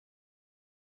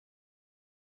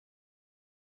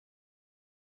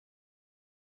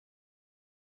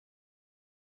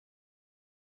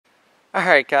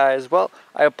Alright guys, well,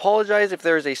 I apologize if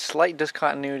there is a slight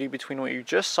discontinuity between what you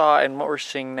just saw and what we're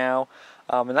seeing now.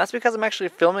 And that's because I'm actually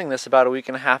filming this about a week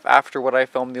and a half after what I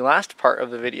filmed the last part of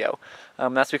the video.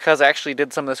 That's because I actually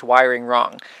did some of this wiring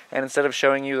wrong. And instead of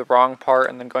showing you the wrong part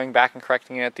and then going back and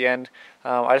correcting it at the end,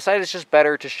 I decided it's just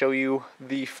better to show you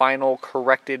the final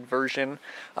corrected version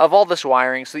of all this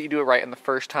wiring so that you do it right in the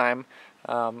first time,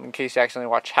 in case you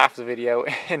accidentally watched half the video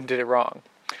and did it wrong.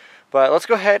 But let's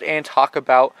go ahead and talk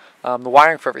about the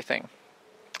wiring for everything.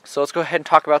 So let's go ahead and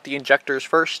talk about the injectors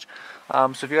first.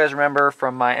 So if you guys remember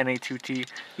from my NA2T,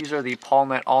 these are the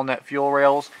PaulNet AllNet fuel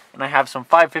rails, and I have some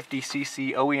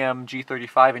 550cc OEM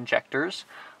G35 injectors,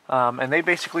 and they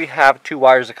basically have two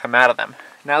wires that come out of them.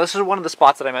 Now this is one of the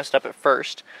spots that I messed up at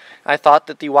first. I thought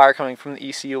that the wire coming from the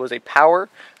ECU was a power,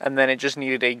 and then it just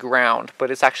needed a ground,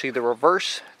 but it's actually the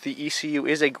reverse. The ECU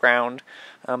is a ground,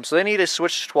 so they need a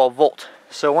switch to 12 volt.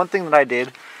 So one thing that I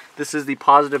did, this is the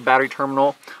positive battery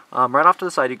terminal. Right off to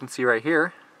the side you can see right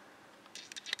here.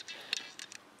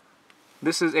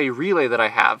 This is a relay that I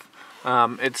have.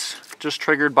 It's just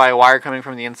triggered by a wire coming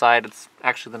from the inside. It's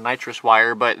actually the nitrous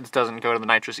wire, but it doesn't go to the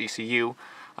nitrous ECU.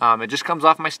 It just comes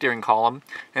off my steering column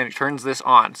and it turns this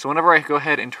on. So whenever I go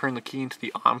ahead and turn the key into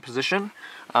the on position,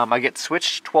 I get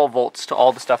switched 12 volts to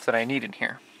all the stuff that I need in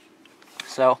here.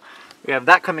 So we have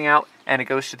that coming out, and it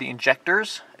goes to the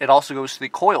injectors. It also goes to the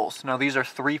coils. Now these are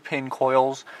 3-pin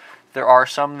coils. There are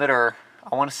some that are,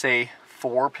 I want to say,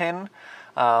 4-pin.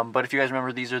 But if you guys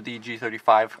remember, these are the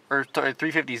G35 or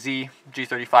 350Z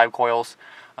G35 coils.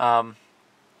 And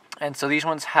so these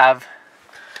ones have,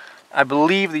 I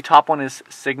believe the top one is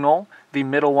signal, the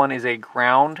middle one is a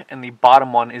ground, and the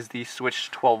bottom one is the switch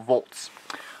to 12 volts.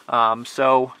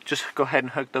 So just go ahead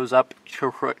and hook those up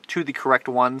to the correct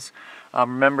ones.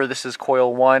 Remember, this is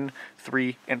coil 1,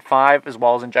 3, and 5, as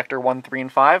well as injector 1, 3,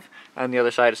 and 5. And the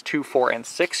other side is 2, 4, and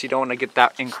 6. You don't want to get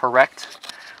that incorrect.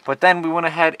 But then we went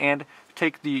ahead and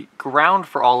take the ground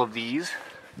for all of these.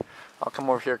 I'll come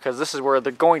over here because this is where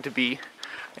they're going to be.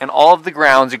 And all of the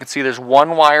grounds, you can see there's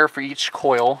one wire for each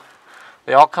coil.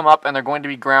 They all come up and they're going to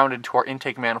be grounded to our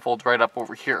intake manifolds right up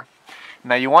over here.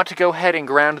 Now you want to go ahead and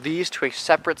ground these to a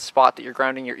separate spot that you're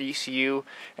grounding your ECU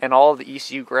and all of the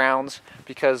ECU grounds,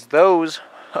 because those,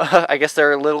 I guess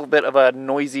they're a little bit of a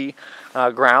noisy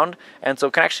ground, and so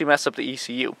it can actually mess up the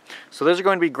ECU. So those are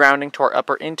going to be grounding to our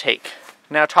upper intake.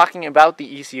 Now talking about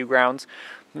the ECU grounds,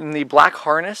 in the black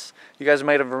harness, you guys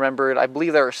might have remembered, I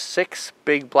believe there are 6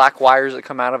 big black wires that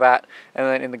come out of that, and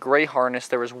then in the gray harness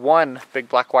there was 1 big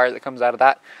black wire that comes out of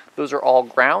that. Those are all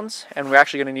grounds, and we're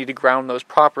actually going to need to ground those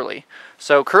properly.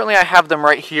 So currently I have them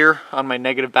right here on my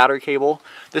negative battery cable.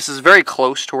 This is very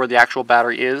close to where the actual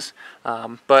battery is,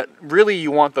 but really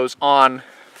you want those on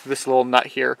this little nut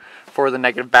here for the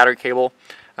negative battery cable.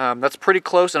 That's pretty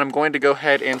close, and I'm going to go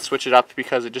ahead and switch it up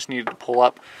because it just needed to pull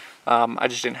up. I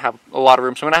just didn't have a lot of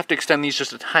room, so I'm going to have to extend these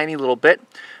just a tiny little bit.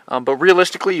 But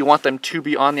realistically, you want them to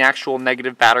be on the actual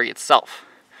negative battery itself.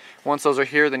 Once those are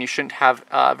here, then you shouldn't have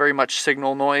very much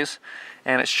signal noise,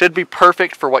 and it should be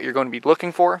perfect for what you're going to be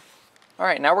looking for.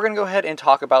 Alright, now we're going to go ahead and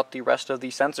talk about the rest of the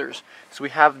sensors. So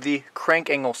we have the crank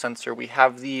angle sensor, we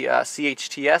have the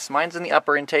CHTS, mine's in the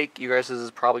upper intake, you guys' is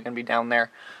probably going to be down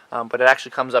there, but it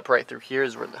actually comes up right through here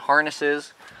is where the harness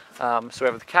is. So we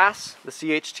have the CAS, the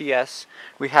CHTS,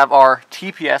 we have our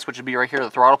TPS, which would be right here,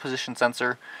 the throttle position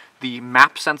sensor, the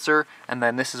MAP sensor, and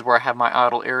then this is where I have my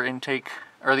idle air intake,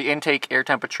 or the intake air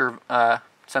temperature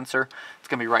sensor. It's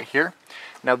going to be right here.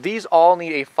 Now these all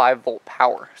need a 5-volt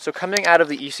power. So coming out of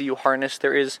the ECU harness,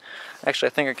 there is, actually I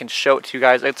think I can show it to you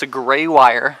guys, it's a gray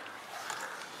wire.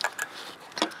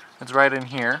 It's right in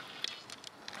here.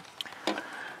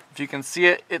 If you can see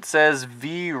it, it says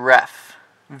VREF,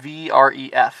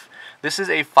 V-R-E-F. This is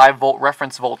a 5-volt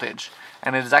reference voltage,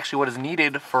 and it is actually what is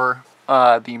needed for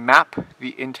the MAP, the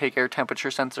intake air temperature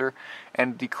sensor,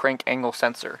 and the crank angle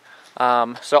sensor.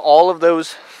 So all of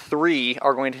those 3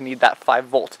 are going to need that 5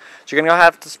 volt. So you're going to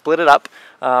have to split it up.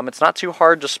 It's not too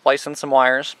hard, just splice in some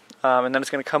wires, and then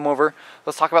it's going to come over.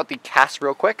 Let's talk about the CAS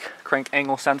real quick, crank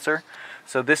angle sensor.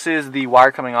 So this is the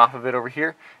wire coming off of it over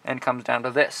here, and comes down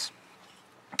to this.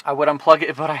 I would unplug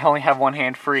it, but I only have one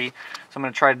hand free, so I'm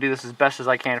going to try to do this as best as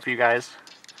I can for you guys.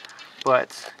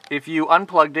 But if you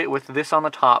unplugged it with this on the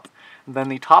top, then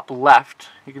the top left,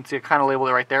 you can see it kind of labeled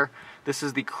it right there, this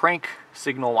is the crank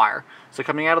signal wire. So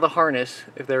coming out of the harness,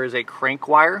 if there is a crank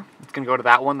wire, it's going to go to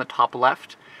that one, the top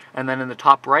left. And then in the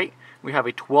top right, we have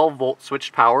a 12-volt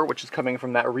switched power, which is coming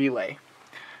from that relay.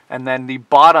 And then the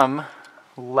bottom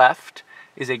left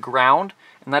is a ground,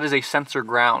 and that is a sensor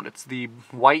ground. It's the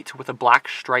white with a black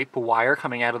stripe wire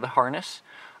coming out of the harness.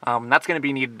 That's going to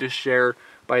be needed to share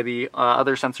by the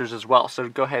other sensors as well. So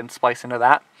go ahead and splice into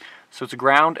that. So it's a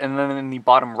ground, and then in the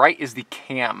bottom right is the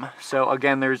cam. So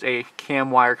again, there's a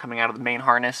cam wire coming out of the main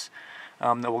harness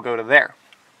that will go to there.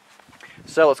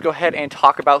 So let's go ahead and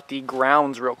talk about the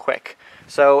grounds real quick.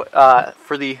 So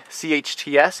for the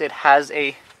CHTS, it has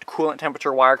a coolant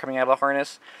temperature wire coming out of the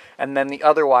harness, and then the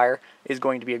other wire is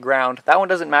going to be a ground. That one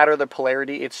doesn't matter the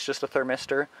polarity, it's just a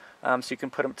thermistor, so you can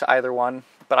put them to either one.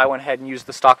 But I went ahead and used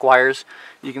the stock wires.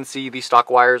 You can see the stock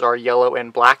wires are yellow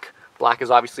and black. Black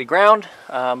is obviously ground,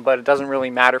 but it doesn't really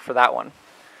matter for that one.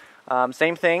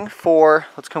 Same thing for,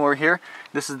 let's come over here.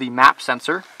 This is the map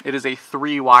sensor. It is a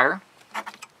 3-wire.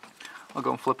 I'll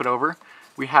go and flip it over.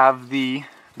 We have the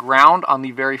ground on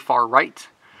the very far right,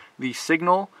 the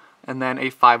signal, and then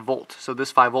a 5-volt. So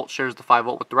this 5-volt shares the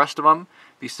 5-volt with the rest of them.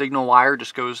 The signal wire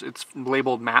just goes, it's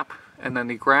labeled map, and then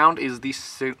the ground is the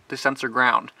sensor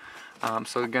ground.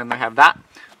 So again, they have that.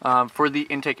 For the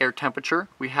intake air temperature,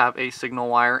 we have a signal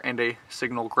wire and a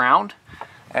signal ground.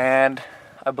 And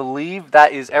I believe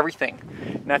that is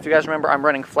everything. Now if you guys remember, I'm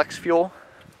running flex fuel.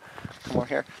 Come over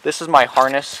here. This is my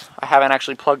harness. I haven't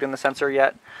actually plugged in the sensor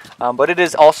yet, but it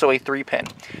is also a 3-pin.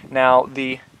 Now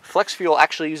the flex fuel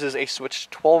actually uses a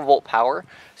switched 12-volt power,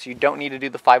 so you don't need to do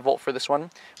the 5-volt for this one,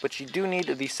 but you do need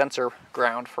the sensor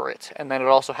ground for it. And then it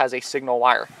also has a signal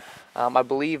wire. I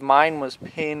believe mine was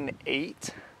pin 8.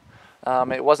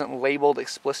 It wasn't labeled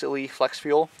explicitly flex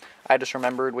fuel. I just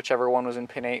remembered whichever one was in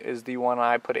pin 8 is the one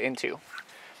I put it into.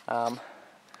 I'd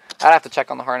have to check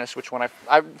on the harness which one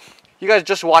you guys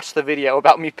just watched the video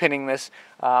about me pinning this,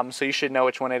 so you should know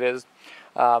which one it is.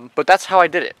 But that's how I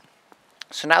did it.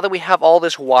 So now that we have all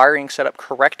this wiring set up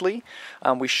correctly,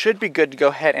 we should be good to go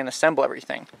ahead and assemble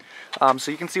everything.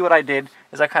 So you can see what I did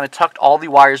is I kind of tucked all the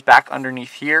wires back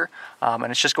underneath here,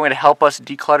 and it's just going to help us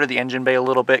declutter the engine bay a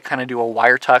little bit, kind of do a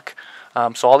wire tuck.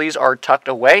 So all these are tucked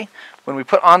away. When we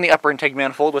put on the upper intake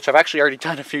manifold, which I've actually already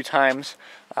done a few times,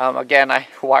 again, I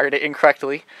wired it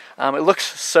incorrectly. It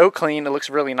looks so clean, it looks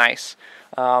really nice.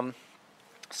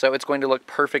 So it's going to look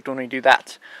perfect when we do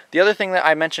that. The other thing that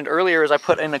I mentioned earlier is I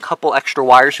put in a couple extra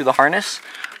wires through the harness.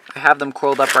 I have them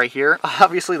coiled up right here.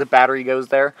 Obviously the battery goes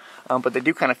there, but they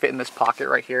do kind of fit in this pocket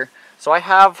right here. So I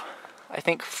have, I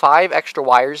think, 5 extra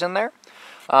wires in there.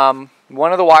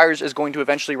 One of the wires is going to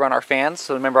eventually run our fans.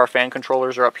 So remember, our fan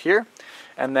controllers are up here.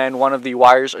 And then one of the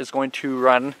wires is going to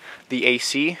run the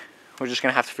AC. We're just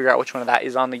going to have to figure out which one of that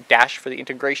is on the dash for the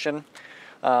integration.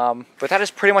 But that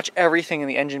is pretty much everything in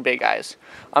the engine bay, guys.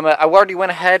 I already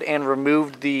went ahead and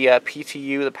removed the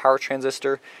PTU, the power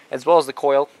transistor, as well as the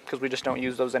coil, because we just don't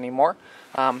use those anymore.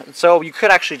 So you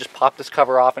could actually just pop this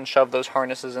cover off and shove those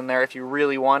harnesses in there if you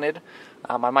really wanted.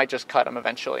 I might just cut them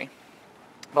eventually.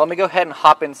 But let me go ahead and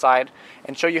hop inside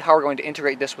and show you how we're going to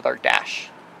integrate this with our dash.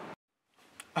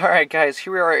 Alright guys,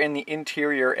 here we are in the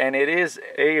interior, and it is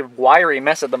a wiry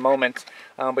mess at the moment,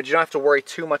 but you don't have to worry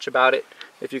too much about it.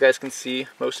 If you guys can see,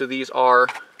 most of these are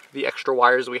the extra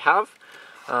wires we have.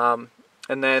 And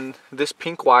then this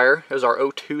pink wire is our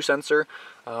O2 sensor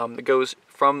that goes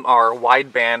from our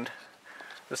wideband.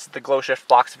 This is the glow shift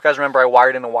box. If you guys remember, I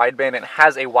wired in a wideband, and it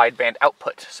has a wideband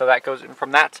output. So that goes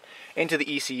from that into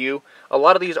the ECU. A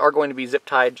lot of these are going to be zip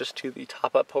tied just to the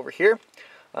top up over here.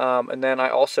 And then I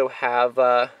also have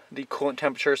the coolant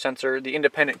temperature sensor, the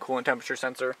independent coolant temperature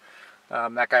sensor.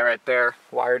 That guy right there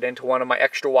wired into one of my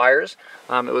extra wires.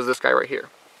 It was this guy right here.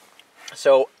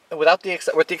 So with the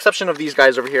exception of these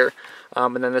guys over here,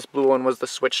 and then this blue one was the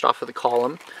switched off of the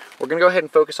column, we're going to go ahead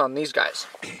and focus on these guys.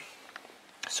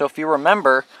 So if you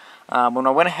remember, when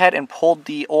I went ahead and pulled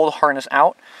the old harness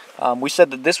out, we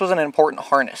said that this was an important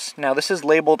harness. Now this is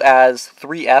labeled as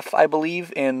 3F, I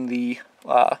believe, in the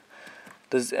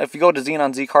if you go to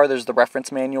Xenon Z-Car, there's the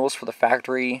reference manuals for the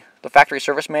factory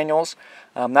service manuals.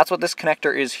 That's what this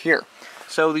connector is here.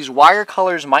 So these wire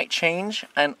colors might change,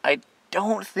 and I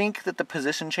don't think that the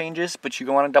position changes, but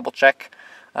you want to double check.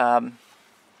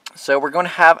 So we're going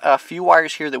to have a few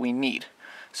wires here that we need.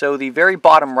 So the very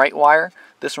bottom right wire,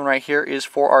 this one right here, is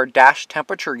for our dash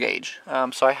temperature gauge.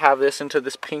 So I have this into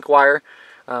this pink wire.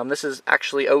 This is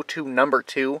actually O2 number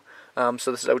 2.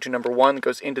 So this is O2 number 1 that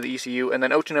goes into the ECU, and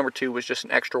then O2 number 2 was just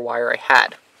an extra wire I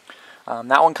had.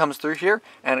 That one comes through here,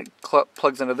 and it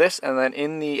plugs into this, and then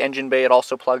in the engine bay it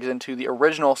also plugs into the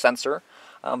original sensor.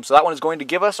 So that one is going to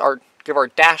give our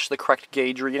dash the correct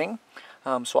gauge reading.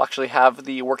 So we'll actually have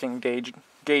the working dash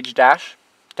gauge,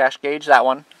 that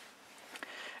one.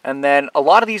 And then a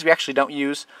lot of these we actually don't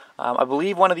use. I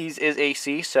believe one of these is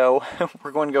AC, so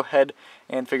we're going to go ahead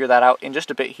and figure that out in just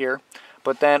a bit here.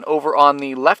 But then over on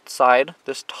the left side,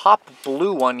 this top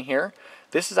blue one here,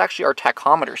 this is actually our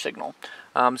tachometer signal.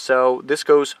 So this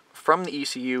goes from the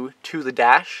ECU to the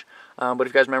dash. But if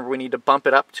you guys remember, we need to bump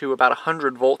it up to about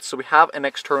 100 volts, so we have an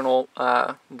external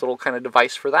little kind of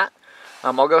device for that.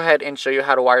 I'll go ahead and show you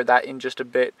how to wire that in just a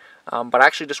bit, but I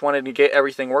actually just wanted to get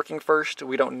everything working first.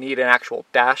 We don't need an actual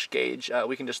dash gauge,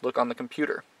 we can just look on the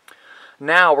computer.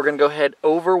 Now we're going to go ahead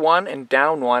over one and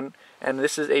down one, and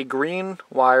this is a green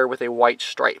wire with a white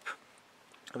stripe.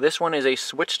 This one is a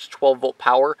switched 12 volt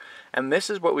power, and this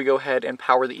is what we go ahead and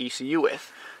power the ECU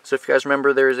with. So if you guys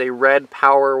remember, there's a red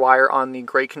power wire on the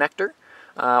gray connector.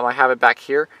 I have it back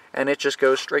here, and it just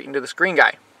goes straight into this green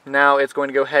guy. Now it's going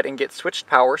to go ahead and get switched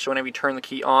power, so whenever you turn the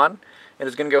key on, it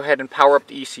is going to go ahead and power up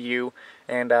the ECU,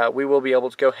 and we will be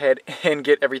able to go ahead and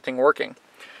get everything working.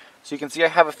 So you can see I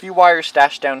have a few wires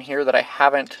stashed down here that I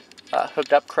haven't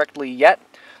hooked up correctly yet.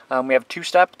 We have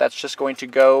two-step. That's just going to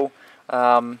go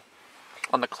on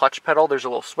the clutch pedal. There's a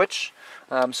little switch,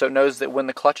 so it knows that when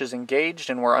the clutch is engaged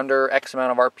and we're under X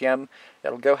amount of RPM,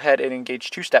 it'll go ahead and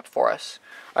engage two-step for us.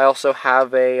 I also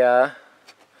have a,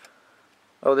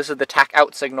 this is the tack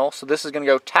out signal, so this is going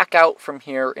to go tack out from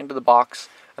here into the box,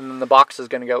 and then the box is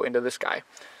going to go into this guy.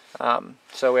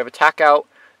 So we have a tack out,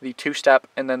 the two-step,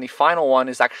 and then the final one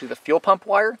is actually the fuel pump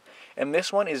wire, and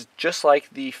this one is just like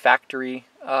the factory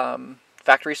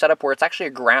setup, where it's actually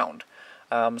a ground.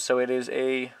 So it is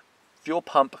a fuel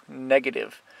pump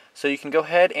negative. So you can go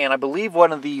ahead, and I believe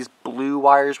one of these blue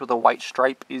wires with a white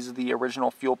stripe is the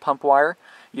original fuel pump wire.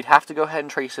 You'd have to go ahead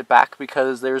and trace it back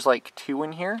because there's like two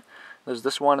in here. There's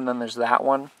this one and then there's that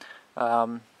one.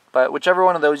 But whichever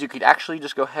one of those, you could actually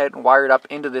just go ahead and wire it up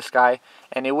into this guy,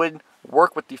 and it would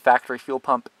work with the factory fuel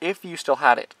pump if you still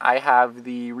had it. I have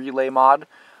the relay mod,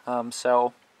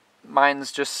 so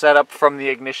mine's just set up from the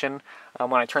ignition.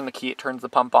 When I turn the key, it turns the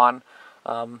pump on.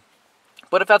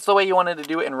 But if that's the way you wanted to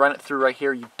do it and run it through right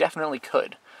here, you definitely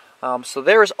could. So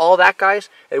there's all that, guys,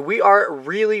 and we are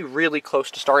really, really close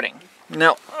to starting.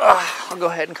 Now, I'll go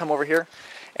ahead and come over here,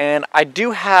 and I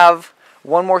do have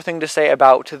one more thing to say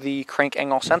about the crank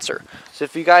angle sensor. So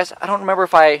if you guys, I don't remember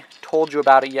if I told you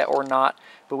about it yet or not,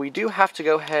 but we do have to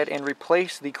go ahead and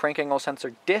replace the crank angle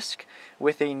sensor disc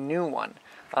with a new one.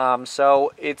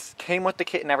 So it came with the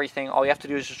kit and everything. All you have to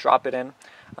do is just drop it in.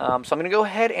 So I'm going to go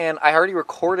ahead, and I already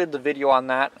recorded the video on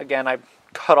that. Again, I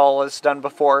got all this done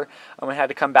before. I had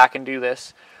to come back and do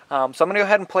this. So I'm going to go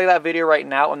ahead and play that video right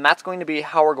now, and that's going to be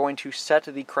how we're going to set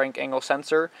the crank angle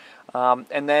sensor.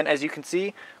 And then, as you can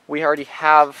see, we already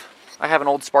have, I have an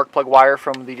old spark plug wire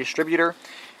from the distributor,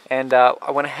 and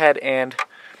I went ahead and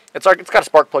it's got a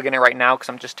spark plug in it right now because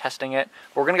I'm just testing it.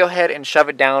 We're going to go ahead and shove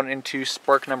it down into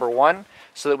spark number 1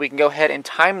 so that we can go ahead and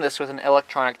time this with an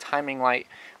electronic timing light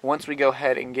once we go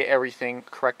ahead and get everything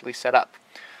correctly set up.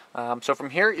 So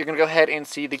from here, you're going to go ahead and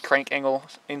see the crank angle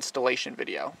installation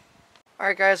video.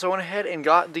 Alright guys, so I went ahead and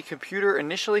got the computer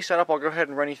initially set up. I'll go ahead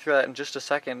and run you through that in just a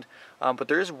second. But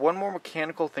there is one more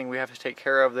mechanical thing we have to take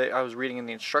care of that I was reading in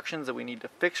the instructions that we need to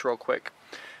fix real quick.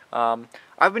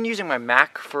 I've been using my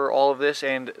Mac for all of this,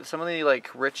 and some of the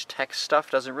rich text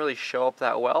stuff doesn't really show up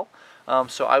that well.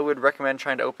 So I would recommend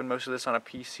trying to open most of this on a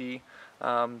PC,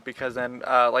 because then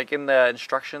like in the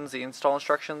instructions, the install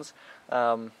instructions,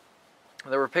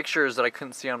 there were pictures that I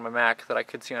couldn't see on my Mac that I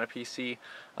could see on a PC.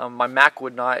 My Mac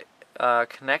would not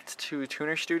connect to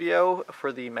Tuner Studio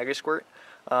for the Megasquirt,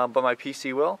 but my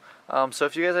PC will. So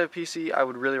if you guys have a PC, I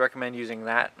would really recommend using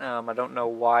that. I don't know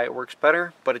why it works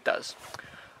better, but it does.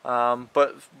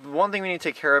 But one thing we need to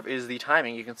take care of is the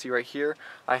timing. You can see right here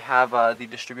I have the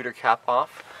distributor cap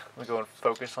off. Let me go and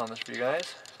focus on this for you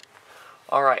guys.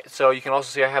 Alright, so you can also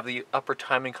see I have the upper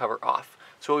timing cover off.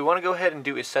 So what we want to go ahead and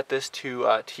do is set this to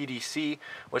TDC,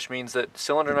 which means that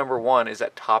cylinder number 1 is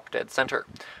at top dead center.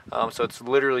 So it's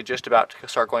literally just about to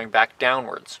start going back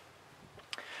downwards.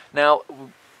 Now,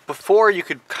 before you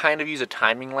could kind of use a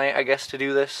timing light, I guess, to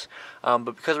do this, but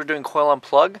because we're doing coil on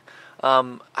plug,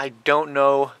 I don't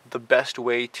know the best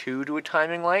way to do a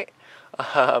timing light.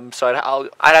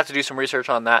 So I'd have to do some research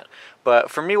on that.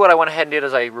 But for me, what I went ahead and did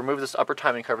is I removed this upper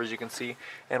timing cover, as you can see,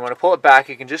 and when I pull it back,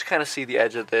 you can just kind of see the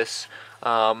edge of this.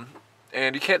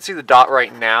 And you can't see the dot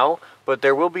right now, but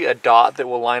there will be a dot that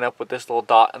will line up with this little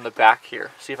dot in the back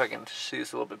here. See if I can see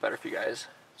this a little bit better for you guys.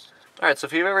 Alright, so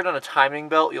if you've ever done a timing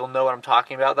belt, you'll know what I'm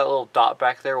talking about. That little dot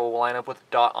back there will line up with the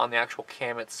dot on the actual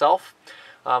cam itself.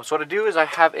 So what I do is I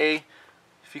have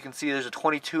if you can see, there's a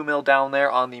 22 mil down there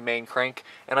on the main crank,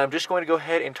 and I'm just going to go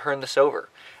ahead and turn this over.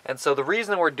 And so the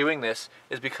reason we're doing this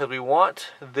is because we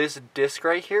want this disc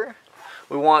right here,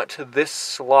 we want this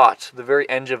slot, the very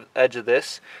edge of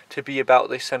this, to be about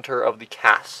the center of the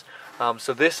cast.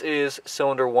 So this is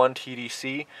cylinder 1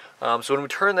 TDC. So when we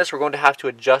turn this, we're going to have to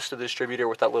adjust the distributor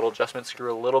with that little adjustment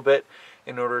screw a little bit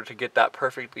in order to get that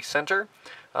perfectly center.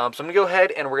 So I'm going to go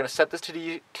ahead and we're going to set this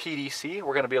to TDC.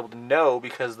 We're going to be able to know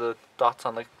because the dots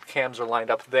on the cams are lined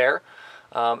up there.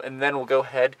 And then we'll go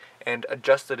ahead and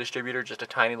adjust the distributor just a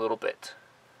tiny little bit.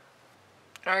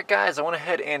 Alright guys, I went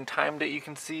ahead and timed it. You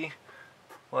can see,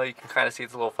 well, you can kind of see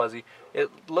it's a little fuzzy. It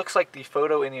looks like the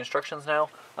photo in the instructions now.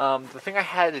 The thing I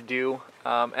had to do,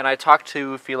 and I talked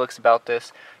to Felix about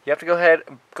this, you have to go ahead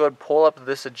and pull up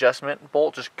this adjustment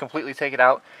bolt, just completely take it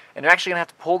out, and you're actually going to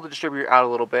have to pull the distributor out a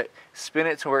little bit, spin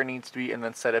it to where it needs to be, and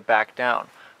then set it back down.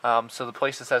 So the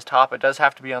place that says top, it does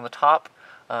have to be on the top,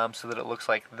 so that it looks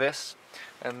like this.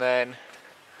 And then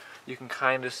you can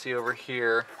kind of see over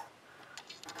here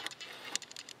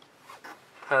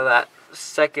how that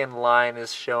second line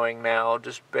is showing now,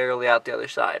 just barely out the other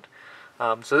side.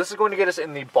 So this is going to get us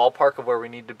in the ballpark of where we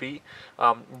need to be.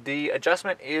 The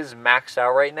adjustment is maxed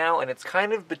out right now, and it's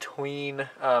kind of between,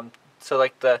 so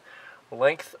like the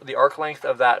length, the arc length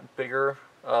of that bigger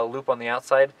loop on the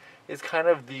outside is kind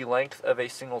of the length of a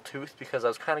single tooth, because I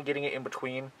was kind of getting it in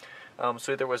between.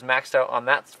 So either it was maxed out on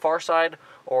that far side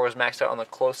or was maxed out on the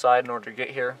close side in order to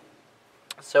get here.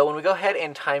 So when we go ahead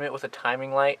and time it with a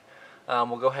timing light,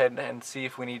 we'll go ahead and see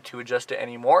if we need to adjust it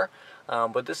anymore.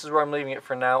 But this is where I'm leaving it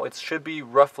for now. It should be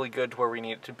roughly good to where we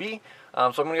need it to be. So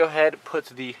I'm going to go ahead and put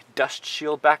the dust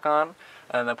shield back on,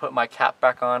 and then put my cap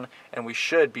back on, and we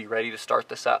should be ready to start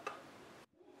this up.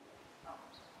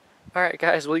 Alright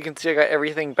guys, well you can see I got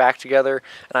everything back together,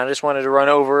 and I just wanted to run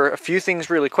over a few things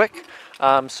really quick.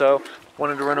 So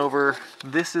wanted to run over,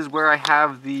 this is where I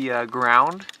have the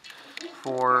ground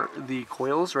for the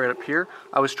coils right up here.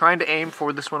 I was trying to aim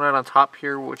for this one right on top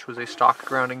here, which was a stock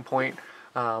grounding point,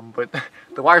 but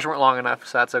the wires weren't long enough,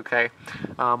 so that's okay.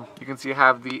 You can see I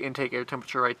have the intake air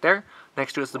temperature right there.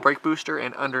 Next to it is the brake booster,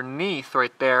 and underneath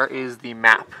right there is the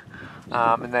map.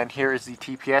 And then here is the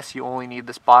TPS. You only need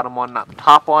this bottom one, not the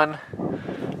top one.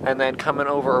 And then coming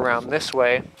over around this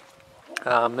way,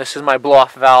 this is my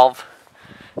blow-off valve.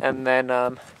 And then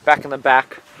back in the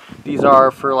back, these are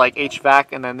for like HVAC,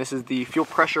 and then this is the fuel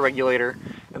pressure regulator.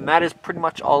 And that is pretty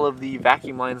much all of the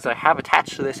vacuum lines that I have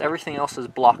attached to this. Everything else is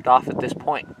blocked off at this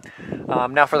point.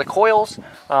 Now for the coils,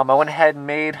 I went ahead and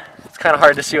made, it's kind of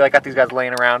hard to see, I got these guys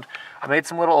laying around. I made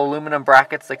some little aluminum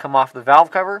brackets that come off the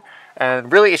valve cover,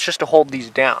 and really it's just to hold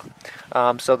these down.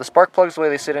 So the spark plugs, the way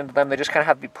they sit into them, they just kind of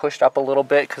have to be pushed up a little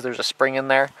bit because there's a spring in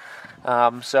there.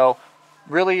 So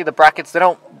really the brackets, they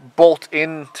don't bolt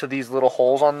into these little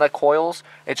holes on the coils,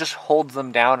 it just holds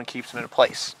them down and keeps them in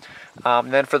place.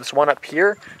 And then for this one up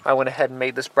here, I went ahead and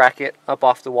made this bracket up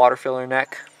off the water filler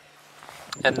neck.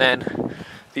 And then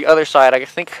the other side,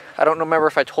 I don't remember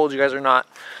if I told you guys or not,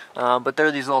 but there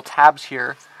are these little tabs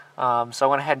here. So I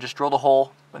went ahead and just drilled a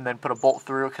hole and then put a bolt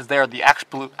through, because they are the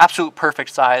absolute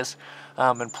perfect size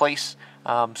and place.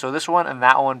 So this one and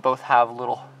that one both have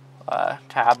little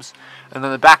tabs. And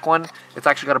then the back one, it's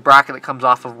actually got a bracket that comes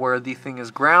off of where the thing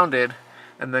is grounded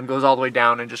and then goes all the way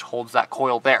down and just holds that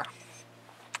coil there.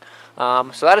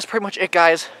 So that is pretty much it,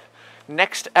 guys.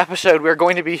 Next episode, we're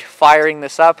going to be firing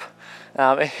this up.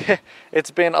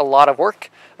 It's been a lot of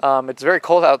work. It's very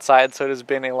cold outside, so it has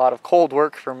been a lot of cold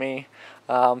work for me.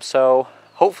 So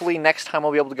hopefully next time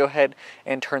I'll be able to go ahead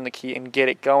and turn the key and get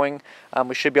it going.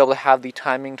 We should be able to have the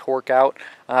timing to work out,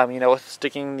 you know, with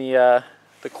sticking the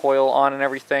coil on and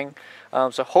everything.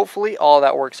 So hopefully all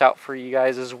that works out for you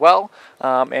guys as well.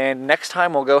 And next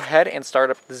time we'll go ahead and start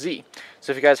up the Z.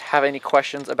 So if you guys have any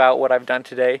questions about what I've done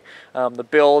today, the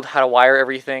build, how to wire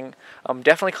everything,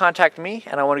 definitely contact me.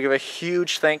 And I want to give a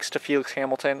huge thanks to Felix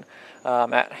Hamilton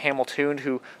at Hamilton,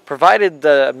 who provided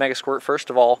the Megasquirt first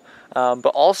of all, but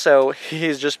also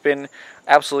he's just been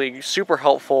absolutely super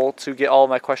helpful to get all of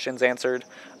my questions answered.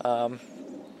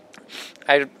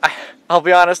 I'll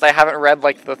be honest, I haven't read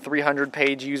like the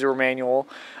 300-page user manual,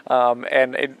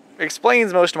 and it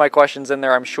explains most of my questions in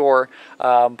there, I'm sure,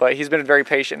 but he's been very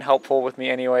patient and helpful with me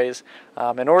anyways,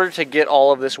 in order to get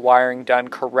all of this wiring done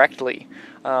correctly.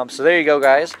 So there you go,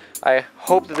 guys. I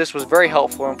hope that this was very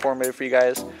helpful and informative for you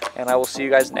guys, and I will see you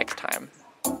guys next time.